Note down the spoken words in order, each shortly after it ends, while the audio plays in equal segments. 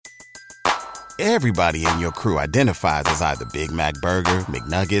Everybody in your crew identifies as either Big Mac Burger,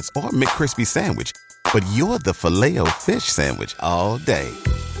 McNuggets, or McCrispy Sandwich. But you're the Filet-O-Fish Sandwich all day.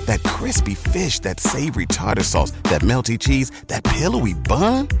 That crispy fish, that savory tartar sauce, that melty cheese, that pillowy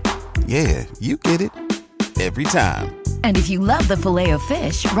bun. Yeah, you get it. Every time. And if you love the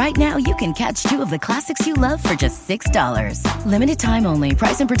Filet-O-Fish, right now you can catch two of the classics you love for just $6. Limited time only.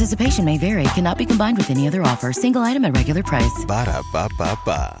 Price and participation may vary. Cannot be combined with any other offer. Single item at regular price.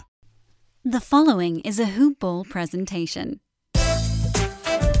 Ba-da-ba-ba-ba. The following is a Hoop Ball presentation.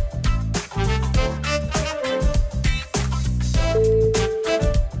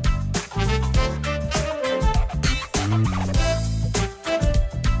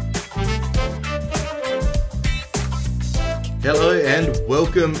 Hello and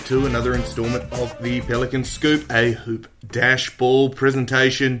welcome to another instalment of the Pelican Scoop, a Hoop Dash Ball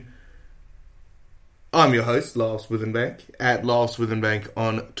presentation. I'm your host, Lyle Swithenbank, at Lyle Swithenbank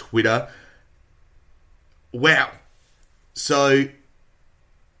on Twitter. Wow. So,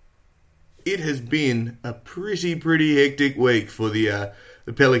 it has been a pretty hectic week for the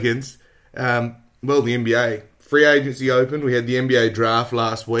Pelicans. The NBA. Free agency opened. We had the NBA draft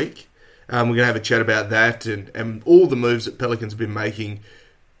last week. We're going to have a chat about that and all the moves that Pelicans have been making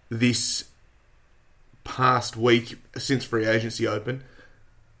this past week since free agency opened.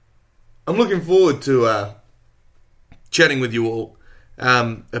 I'm looking forward to chatting with you all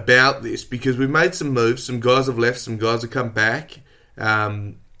about this because we've made some moves. Some guys have left, some guys have come back.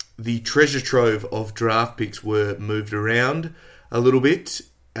 The treasure trove of draft picks were moved around a little bit.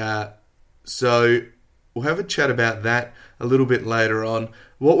 So we'll have a chat about that a little bit later on.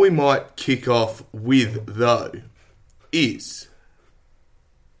 What we might kick off with, though, is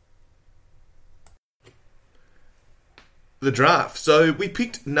the draft. So we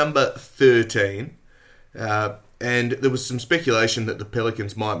picked number 13, and there was some speculation that the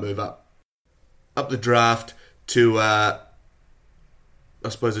Pelicans might move up the draft to, I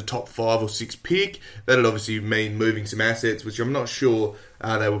suppose, a top 5 or 6 pick. That'd obviously mean moving some assets, which I'm not sure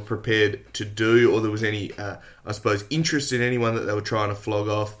they were prepared to do, or there was any, I suppose, interest in anyone that they were trying to flog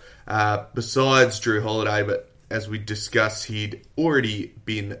off, besides Drew Holiday, but as we discussed, he'd already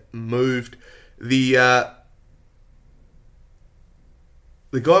been moved. The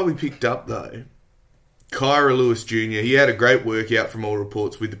guy we picked up, though, Kira Lewis Jr., he had a great workout from all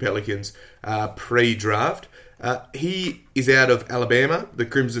reports with the Pelicans pre-draft. He is out of Alabama, the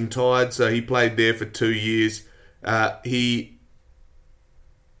Crimson Tide, so he played there for 2 years. He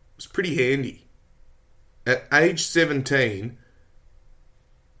was pretty handy. At age 17,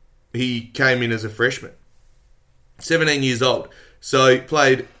 he came in as a freshman. 17 years old. So he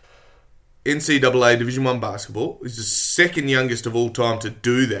played NCAA Division I basketball. He's the second youngest of all time to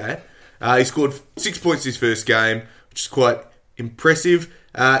do that. He scored 6 points his first game, which is quite impressive.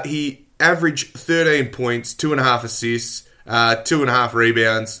 He averaged 13 points, 2.5 assists, 2.5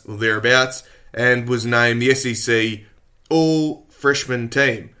 rebounds, or thereabouts, and was named the SEC All-Freshman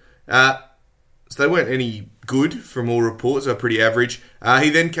Team. So they weren't any good from all reports. They were pretty average.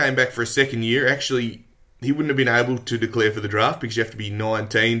 He then came back for a second year. Actually, he wouldn't have been able to declare for the draft because you have to be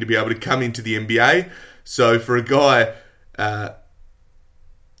 19 to be able to come into the NBA. So for a guy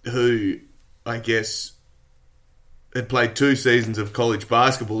who, I guess, had played 2 seasons of college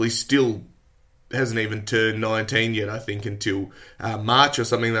basketball, he still hasn't even turned 19 yet, I think, until March or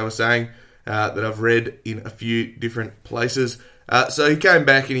something they were saying, that I've read in a few different places. So he came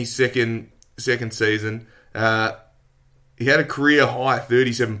back in his second season. He had a career high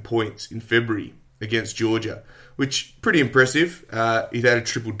 37 points in February against Georgia, which pretty impressive. He had a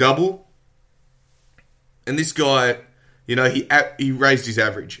triple-double. And this guy, you know, he raised his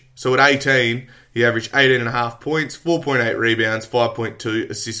average. So at 18, he averaged 18.5 points, 4.8 rebounds, 5.2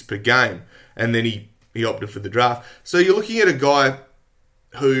 assists per game. And then he opted for the draft. So you're looking at a guy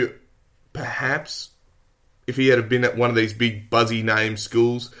who perhaps, if he had been at one of these big buzzy name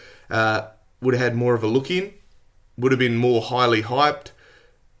schools, would have had more of a look in, would have been more highly hyped.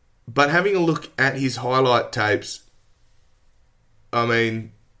 But having a look at his highlight tapes, I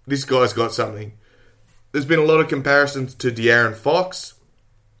mean, this guy's got something. There's been a lot of comparisons to De'Aaron Fox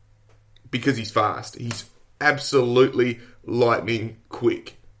because he's fast. He's absolutely lightning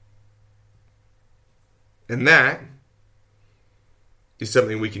quick. And that is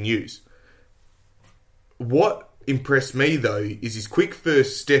something we can use. What impressed me, though, is his quick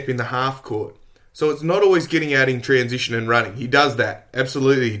first step in the half court. So it's not always getting out in transition and running. He does that.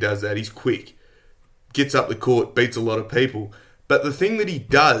 Absolutely he does that. He's quick. Gets up the court, beats a lot of people. But the thing that he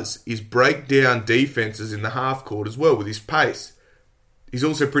does is break down defenses in the half court as well with his pace. He's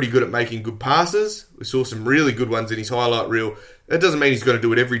also pretty good at making good passes. We saw some really good ones in his highlight reel. That doesn't mean he's going to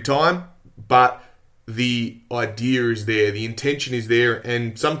do it every time, but the idea is there, the intention is there,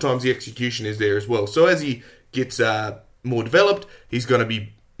 and sometimes the execution is there as well. So as he gets more developed, he's going to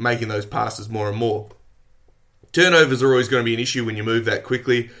be making those passes more and more. Turnovers are always going to be an issue when you move that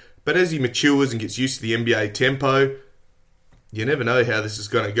quickly, but as he matures and gets used to the NBA tempo, you never know how this is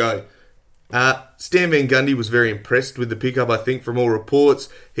going to go. Stan Van Gundy was very impressed with the pickup, I think, from all reports.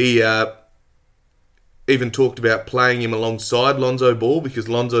 He even talked about playing him alongside Lonzo Ball because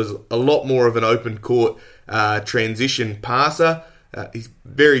Lonzo's a lot more of an open court transition passer. He's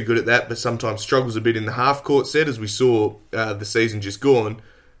very good at that, but sometimes struggles a bit in the half court set, as we saw the season just gone.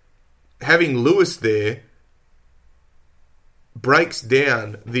 Having Lewis there breaks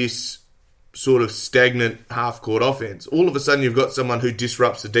down this sort of stagnant half-court offense. All of a sudden you've got someone who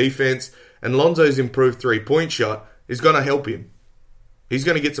disrupts the defense, and Lonzo's improved three-point shot is going to help him. He's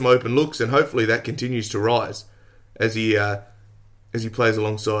going to get some open looks, and hopefully that continues to rise as he plays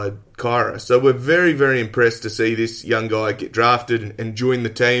alongside Kyra. So we're very, very impressed to see this young guy get drafted and join the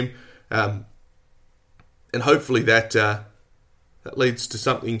team, and hopefully that leads to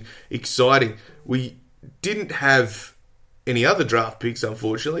something exciting. We didn't have any other draft picks,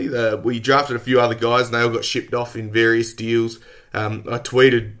 unfortunately. We drafted a few other guys, and they all got shipped off in various deals. I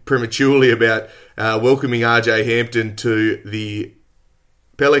tweeted prematurely about welcoming RJ Hampton to the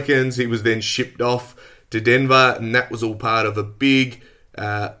Pelicans. He was then shipped off to Denver, and that was all part of a big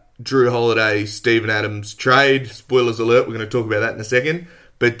Drew Holiday, Steven Adams trade. Spoilers alert, we're going to talk about that in a second.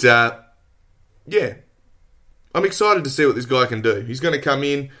 But yeah, I'm excited to see what this guy can do. He's going to come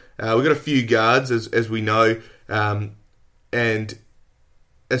in. We've got a few guards, as we know, and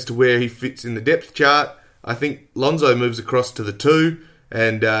as to where he fits in the depth chart, I think Lonzo moves across to the 2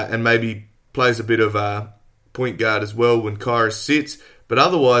 and maybe plays a bit of point guard as well when Kyra sits. But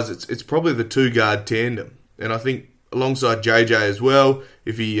otherwise, it's probably the 2-guard tandem. And I think alongside JJ as well,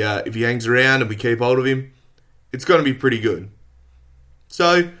 if he hangs around and we keep hold of him, it's going to be pretty good.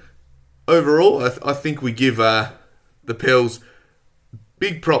 So overall, I think we give the Pels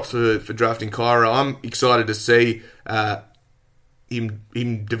big props for drafting Kyra. I'm excited to see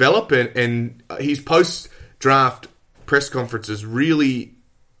him develop, and his post-draft press conferences really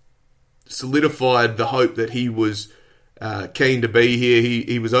solidified the hope that he was keen to be here.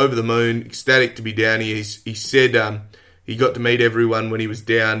 He was over the moon, ecstatic to be down here. He said he got to meet everyone when he was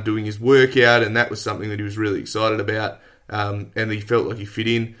down doing his workout, and that was something that he was really excited about, and he felt like he fit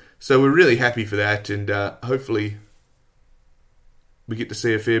in. So we're really happy for that, and hopefully we get to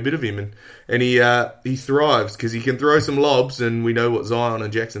see a fair bit of him, and he thrives because he can throw some lobs, and we know what Zion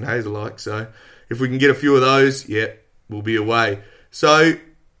and Jackson Hayes are like. So if we can get a few of those, yeah, we'll be away. So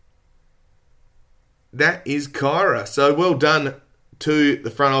that is Kyra. So well done to the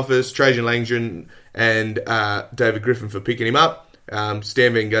front office, Trajan Langdon and David Griffin for picking him up.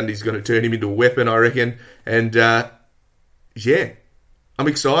 Stan Van Gundy's going to turn him into a weapon, I reckon. And yeah, I'm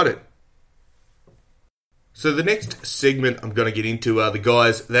excited. So the next segment I'm going to get into are the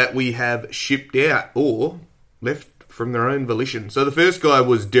guys that we have shipped out or left from their own volition. So the first guy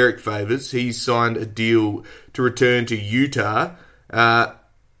was Derek Favors. He signed a deal to return to Utah.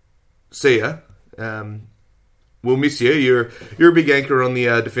 See ya. We'll miss you. You're a big anchor on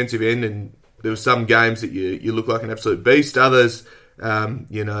the defensive end, and there were some games that you look like an absolute beast. Others,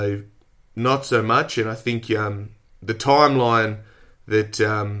 not so much. And I think the timeline that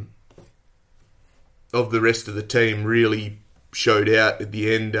of the rest of the team really showed out at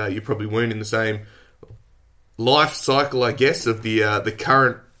the end. You probably weren't in the same life cycle, I guess, of the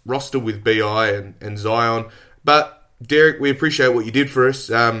current roster with BI and Zion. But Derek, we appreciate what you did for us.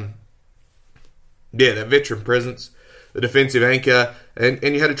 That veteran presence, the defensive anchor, and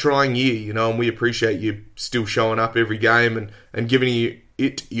you had a trying year, and we appreciate you still showing up every game and giving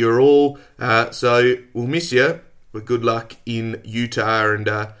it your all. So we'll miss you, but good luck in Utah, and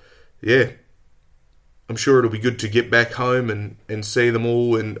I'm sure it'll be good to get back home and see them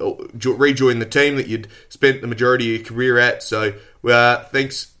all and rejoin the team that you'd spent the majority of your career at. So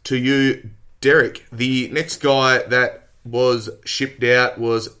thanks to you, Derek. The next guy that was shipped out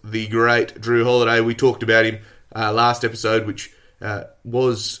was the great Drew Holiday. We talked about him last episode, which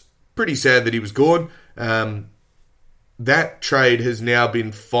was pretty sad that he was gone. That trade has now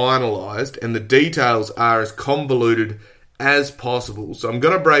been finalised, and the details are as convoluted as possible. So I'm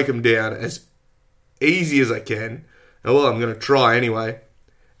going to break them down as easy as I can. Well, I'm going to try anyway.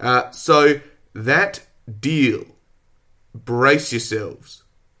 So that deal, brace yourselves,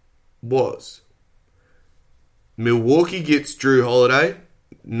 was Milwaukee gets Drew Holiday,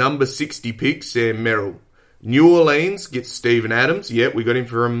 number 60 pick, Sam Merrill. New Orleans gets Steven Adams. Yep, we got him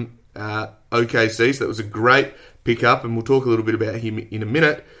from OKC, so that was a great pickup, and we'll talk a little bit about him in a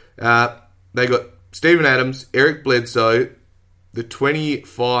minute. they got Steven Adams, Eric Bledsoe, the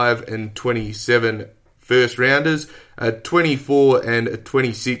 25 and 27 first rounders, 24 and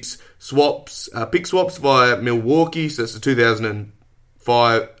 26 swaps, pick swaps via Milwaukee. So that's the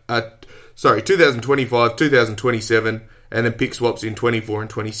 2025, 2027, and then pick swaps in 24 and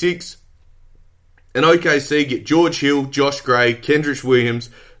 26. And OKC get George Hill, Josh Gray, Kendrick Williams,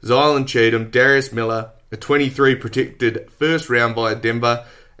 Zylan Cheatham, Darius Miller, a 23 protected first round via Denver,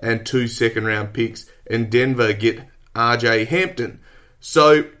 and 2 second round picks. And Denver get RJ Hampton.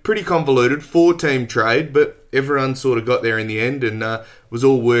 So, pretty convoluted, 4-team trade, but everyone sort of got there in the end and was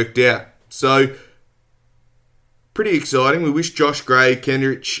all worked out. So, pretty exciting. We wish Josh Gray,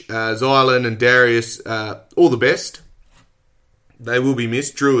 Kendrick, Zylan and Darius all the best. They will be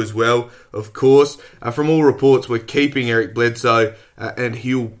missed. Drew as well, of course. From all reports, we're keeping Eric Bledsoe and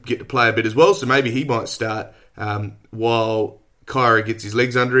he'll get to play a bit as well. So maybe he might start while Kyra gets his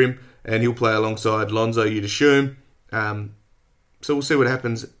legs under him and he'll play alongside Lonzo Udashum. So we'll see what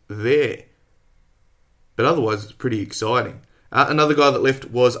happens there. But otherwise, it's pretty exciting. Another guy that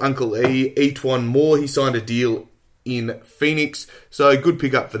left was Uncle E, Etwan Moore. He signed a deal in Phoenix. So good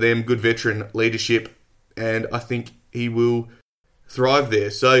pickup for them, good veteran leadership. And I think he will thrive there.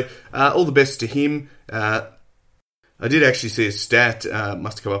 So all the best to him. I did actually see a stat,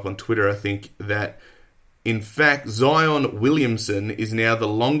 must have come up on Twitter, I think, that in fact Zion Williamson is now the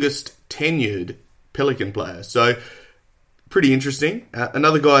longest tenured Pelican player. So pretty interesting.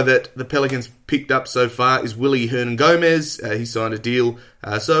 Another guy that the Pelicans picked up so far is Willie Hernan-Gomez. He signed a deal.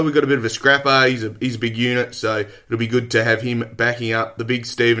 So we've got a bit of a scrapper. He's a big unit, so it'll be good to have him backing up the big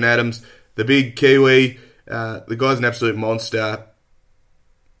Steven Adams, the big Kiwi. The guy's an absolute monster.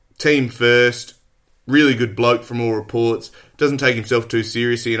 Team first. Really good bloke from all reports. Doesn't take himself too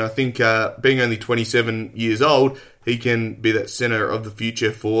seriously, and I think being only 27 years old, he can be that centre of the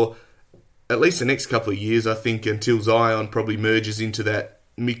future for at least the next couple of years, I think, until Zion probably merges into that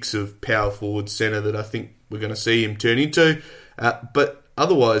mix of power forward centre that I think we're going to see him turn into. But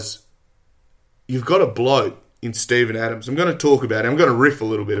otherwise, you've got a bloke in Steven Adams. I'm going to talk about him. I'm going to riff a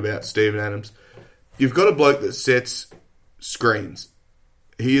little bit about Steven Adams. You've got a bloke that sets screens.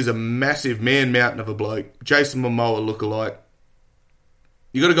 He is a massive man mountain of a bloke. Jason Momoa lookalike.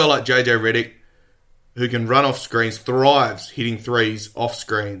 You've got a guy like JJ Redick, who can run off screens, thrives hitting threes off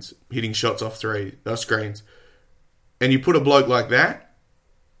screens, hitting shots off screens. And you put a bloke like that,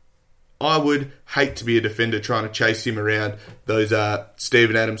 I would hate to be a defender trying to chase him around those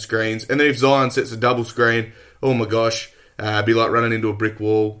Steven Adams screens. And then if Zion sets a double screen, oh my gosh, it'd be like running into a brick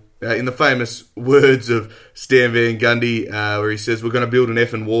wall. In the famous words of Stan Van Gundy, where he says, we're going to build an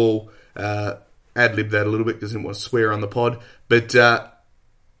effing wall, ad-lib that a little bit because he didn't want to swear on the pod. But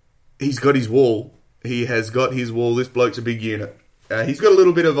he's got his wall. He has got his wall. This bloke's a big unit. He's got a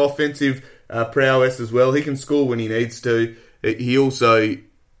little bit of offensive prowess as well. He can score when he needs to. He also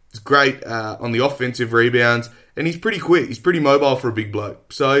is great on the offensive rebounds. And he's pretty quick. He's pretty mobile for a big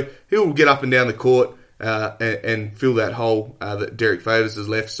bloke. So he'll get up and down the court and fill that hole that Derek Favors has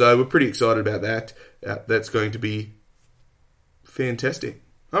left. So we're pretty excited about that. That's going to be fantastic.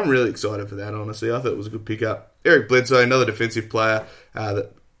 I'm really excited for that, honestly. I thought it was a good pickup. Eric Bledsoe, another defensive player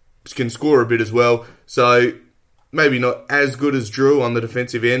that can score a bit as well. So maybe not as good as Drew on the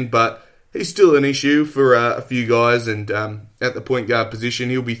defensive end, but he's still an issue for a few guys. And at the point guard position,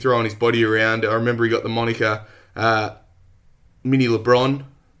 he'll be throwing his body around. I remember he got the moniker Mini LeBron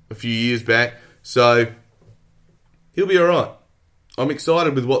a few years back. So he'll be all right. I'm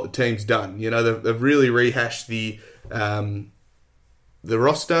excited with what the team's done. You know, they've really rehashed the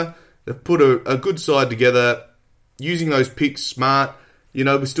roster. They've put a good side together, using those picks smart. You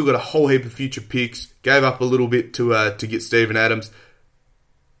know, we've still got a whole heap of future picks. Gave up a little bit to get Steven Adams.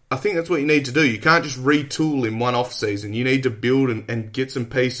 I think that's what you need to do. You can't just retool in one off-season. You need to build and get some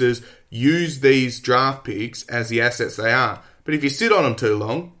pieces. Use these draft picks as the assets they are. But if you sit on them too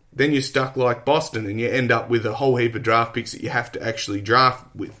long, then you're stuck like Boston and you end up with a whole heap of draft picks that you have to actually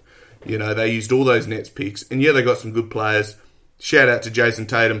draft with. You know, they used all those Nets picks. And yeah, they got some good players. Shout out to Jason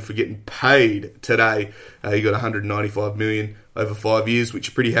Tatum for getting paid today. He got $195 million over 5 years, which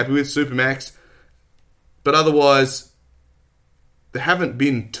you're pretty happy with, Supermax. But otherwise, there haven't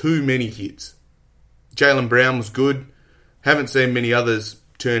been too many hits. Jaylen Brown was good. Haven't seen many others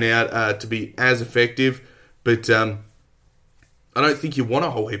turn out to be as effective. But I don't think you want a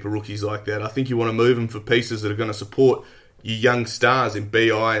whole heap of rookies like that. I think you want to move them for pieces that are going to support your young stars in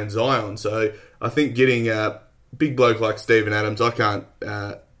BI and Zion. So I think getting a big bloke like Steven Adams, I can't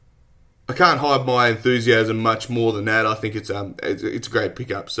hide my enthusiasm much more than that. I think it's a great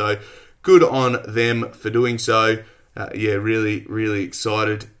pickup. So good on them for doing so. Yeah, really, really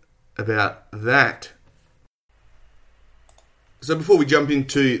excited about that. So before we jump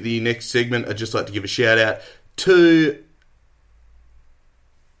into the next segment, I'd just like to give a shout out to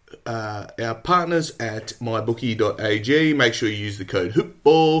our partners at mybookie.ag. Make sure you use the code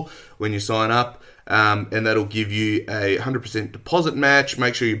HOOPBALL when you sign up, and that'll give you a 100% deposit match.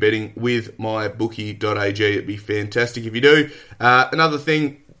 Make sure you're betting with mybookie.ag. It'd be fantastic if you do. Another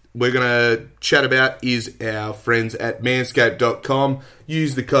thing we're going to chat about is our friends at manscaped.com.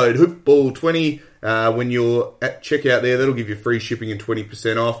 Use the code HOOPBALL20 when you're at checkout there. That'll give you free shipping and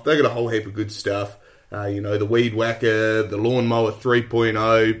 20% off. They've got a whole heap of good stuff. The Weed Whacker, the Lawnmower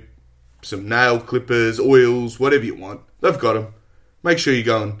 3.0, some nail clippers, oils, whatever you want. They've got them. Make sure you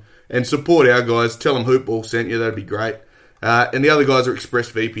go and support our guys. Tell them Hoopball sent you. That'd be great. And the other guys are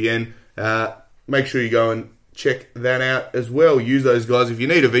ExpressVPN. Make sure you go and check that out as well. Use those guys. If you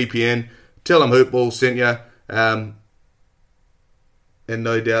need a VPN, tell them Hoopball sent you. And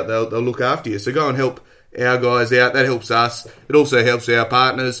no doubt they'll look after you. So go and help our guys out. That helps us. It also helps our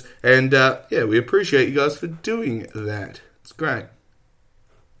partners. And we appreciate you guys for doing that. It's great.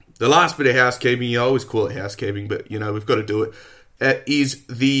 The last bit of housekeeping, I always call it housekeeping, but we've got to do it, is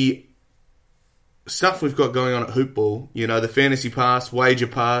the stuff we've got going on at Hoopball. The Fantasy Pass, Wager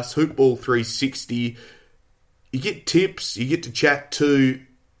Pass, Hoopball 360. You get tips. You get to chat to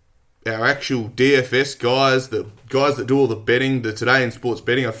our actual DFS guys, the guys that do all the betting, the Today in Sports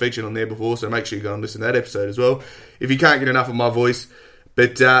betting. I've featured on there before, so make sure you go and listen to that episode as well if you can't get enough of my voice.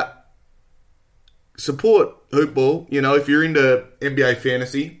 But support Hoopball. If you're into NBA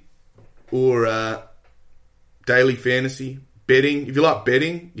fantasy or daily fantasy betting, if you like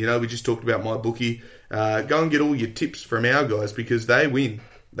betting, we just talked about MyBookie. Go and get all your tips from our guys because they win.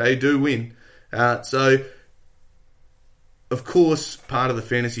 They do win. So, of course, part of the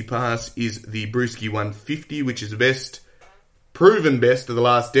Fantasy Pass is the Brewski 150, which is the proven best of the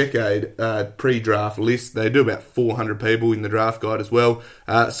last decade pre-draft list. They do about 400 people in the draft guide as well.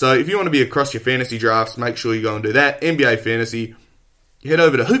 So if you want to be across your fantasy drafts, make sure you go and do that. NBA Fantasy, head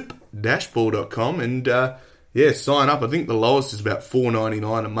over to hoop-ball.com and sign up. I think the lowest is about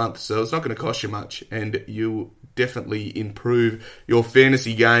 $4.99 a month, so it's not going to cost you much, and you'll definitely improve your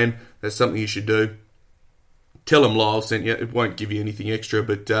fantasy game. That's something you should do. Tell them Lyle sent you. It won't give you anything extra,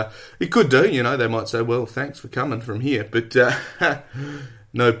 but it could do. They might say, well, thanks for coming from here. But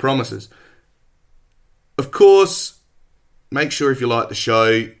no promises. Of course, make sure if you like the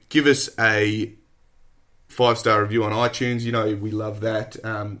show, give us a 5-star review on iTunes. We love that.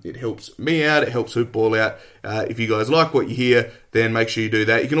 It helps me out. It helps Hoopball out. If you guys like what you hear, then make sure you do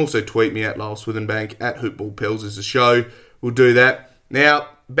that. You can also tweet me at Lyle Swithenbank, at HoopballPels is the show. We'll do that. Now,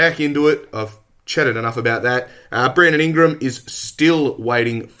 back into it. I've chatted enough about that. Brandon Ingram is still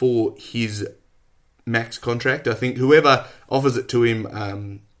waiting for his max contract. I think whoever offers it to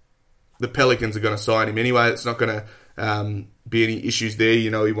him, the Pelicans are going to sign him anyway. It's not going to be any issues there. He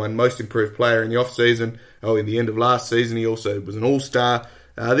won Most Improved Player in the off-season. In the end of last season, he also was an all-star.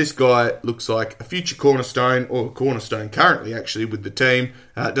 This guy looks like a future cornerstone, or a cornerstone currently, actually, with the team.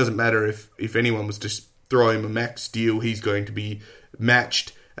 It doesn't matter if anyone was to throw him a max deal, he's going to be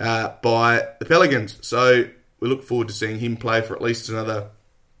matched by the Pelicans. So we look forward to seeing him play for at least another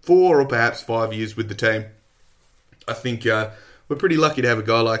 4 or perhaps 5 years with the team. I think we're pretty lucky to have a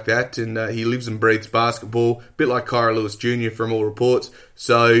guy like that, and he lives and breathes basketball, a bit like Kyra Lewis Jr. from all reports.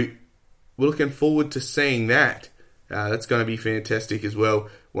 So we're looking forward to seeing that. That's going to be fantastic as well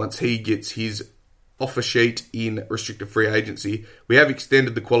once he gets his offer sheet in restricted free agency. We have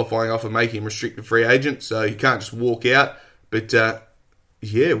extended the qualifying offer, making him restricted free agent, so he can't just walk out. But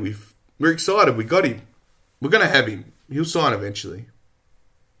we're excited. We got him. We're going to have him. He'll sign eventually.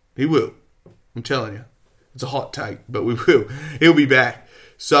 He will. I'm telling you. It's a hot take, but we will. He'll be back.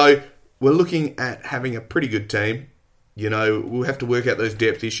 So we're looking at having a pretty good team. We'll have to work out those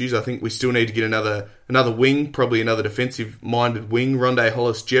depth issues. I think we still need to get another wing, probably another defensive-minded wing. Rondé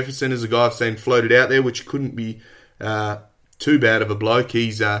Hollis-Jefferson is a guy I've seen floated out there, which couldn't be too bad of a bloke.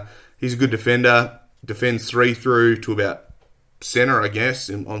 He's a good defender. Defends 3 through to about center, I guess,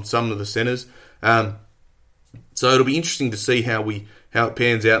 on some of the centers. So it'll be interesting to see how it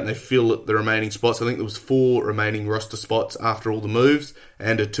pans out and they fill the remaining spots. I think there was 4 remaining roster spots after all the moves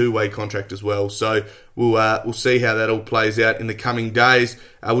and a 2-way contract as well. So we'll see how that all plays out in the coming days.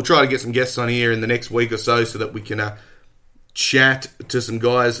 We'll try to get some guests on here in the next week or so that we can chat to some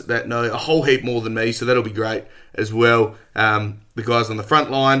guys that know a whole heap more than me. So that'll be great as well. The guys on the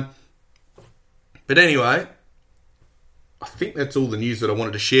front line. But anyway, I think that's all the news that I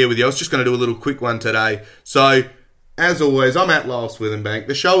wanted to share with you. I was just going to do a little quick one today. So, as always, I'm at Lyle Swithenbank.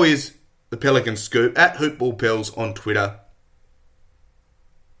 The show is The Pelican Scoop, at HoopballPels on Twitter.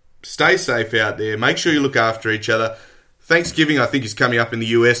 Stay stay safe out there. Make sure you look after each other. Thanksgiving, I think, is coming up in the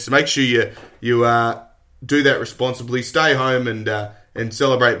US, so make sure you do that responsibly. Stay home and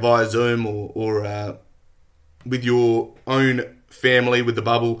celebrate via Zoom or with your own family with the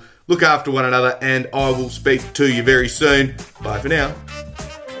bubble. Look after one another, and I will speak to you very soon. Bye for now.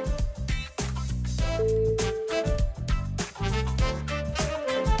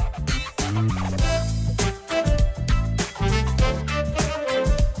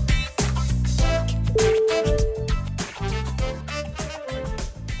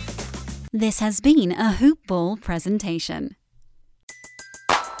 This has been a Hoop Ball presentation.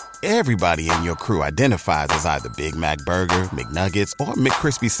 Everybody in your crew identifies as either Big Mac Burger, McNuggets, or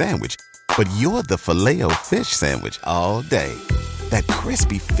McCrispy Sandwich. But you're the Filet-O-Fish Sandwich all day. That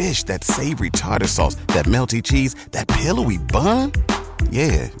crispy fish, that savory tartar sauce, that melty cheese, that pillowy bun.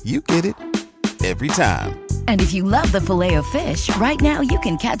 Yeah, you get it. Every time. And if you love the Filet-O-Fish, right now you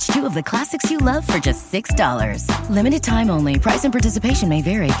can catch 2 of the classics you love for just $6. Limited time only. Price and participation may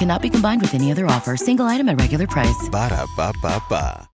vary. Cannot be combined with any other offer. Single item at regular price. Ba-da-ba-ba-ba.